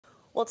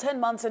Well, 10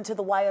 months into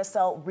the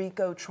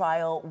YSL-RICO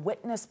trial,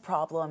 witness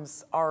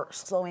problems are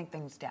slowing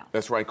things down.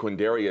 That's right.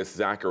 Quindarius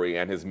Zachary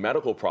and his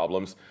medical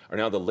problems are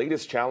now the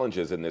latest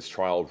challenges in this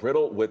trial,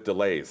 riddled with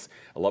delays.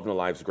 11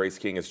 Alive's Grace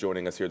King is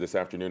joining us here this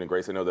afternoon. And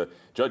Grace, I know the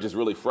judge is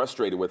really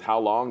frustrated with how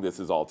long this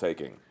is all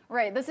taking.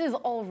 Right. This is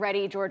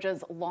already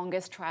Georgia's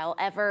longest trial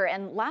ever.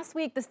 And last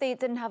week, the state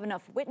didn't have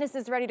enough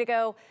witnesses ready to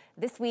go.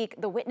 This week,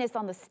 the witness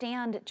on the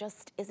stand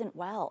just isn't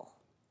well.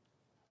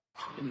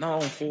 No, I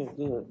don't feel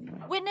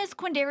good. Witness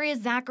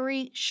Quindarius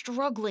Zachary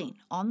struggling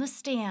on the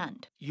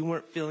stand. You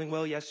weren't feeling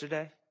well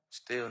yesterday?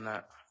 Still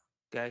not.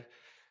 Okay.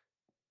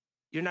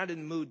 You're not in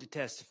the mood to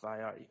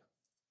testify, are you?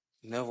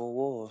 Never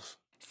was.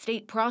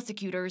 State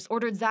prosecutors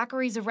ordered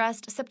Zachary's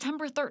arrest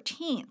September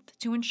 13th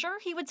to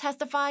ensure he would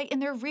testify in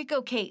their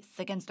RICO case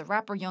against the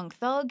rapper Young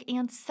Thug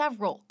and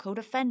several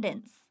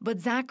co-defendants. But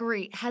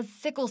Zachary has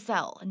sickle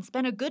cell and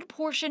spent a good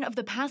portion of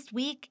the past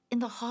week in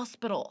the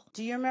hospital.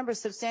 Do you remember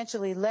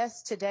substantially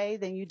less today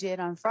than you did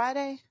on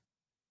Friday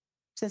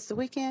since the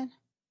weekend?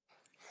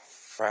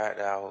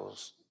 Friday, I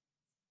was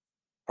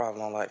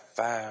probably on like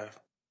 5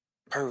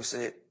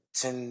 Percocet,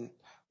 10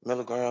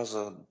 milligrams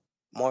of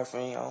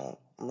morphine. I don't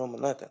remember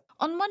nothing.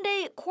 On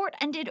Monday, court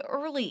ended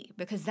early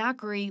because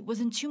Zachary was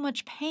in too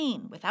much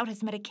pain without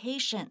his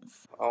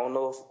medications. I don't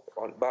know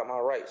about my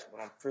rights,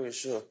 but I'm pretty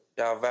sure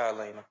y'all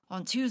violating them.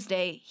 On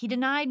Tuesday, he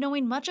denied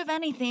knowing much of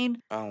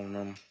anything. I don't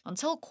know.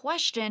 Until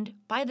questioned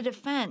by the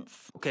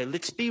defense. Okay,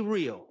 let's be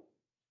real.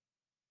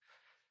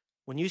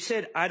 When you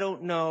said, I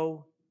don't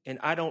know and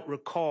I don't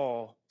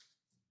recall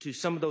to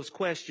some of those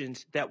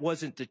questions, that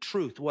wasn't the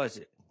truth, was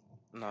it?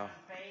 No.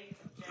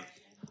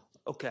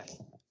 Okay.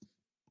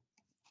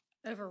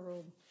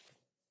 Overruled.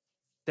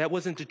 That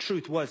wasn't the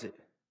truth, was it?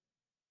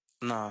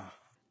 No.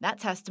 That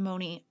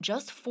testimony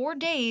just 4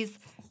 days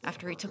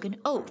after he took an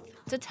oath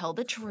to tell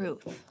the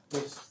truth.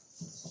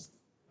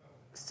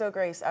 So,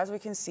 Grace, as we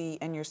can see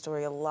in your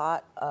story, a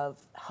lot of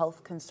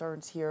health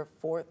concerns here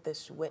for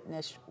this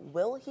witness.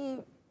 Will he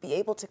be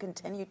able to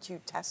continue to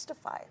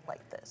testify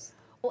like this?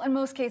 Well, in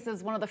most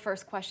cases, one of the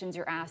first questions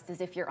you're asked is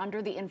if you're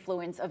under the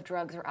influence of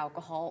drugs or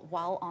alcohol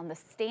while on the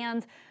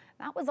stand.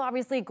 That was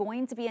obviously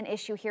going to be an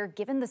issue here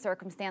given the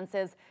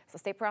circumstances. So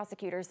state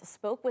prosecutors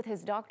spoke with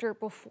his doctor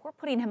before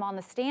putting him on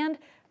the stand.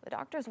 The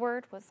doctor's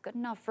word was good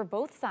enough for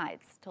both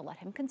sides to let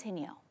him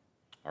continue.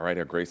 All right,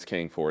 our Grace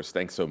King for us.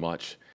 Thanks so much.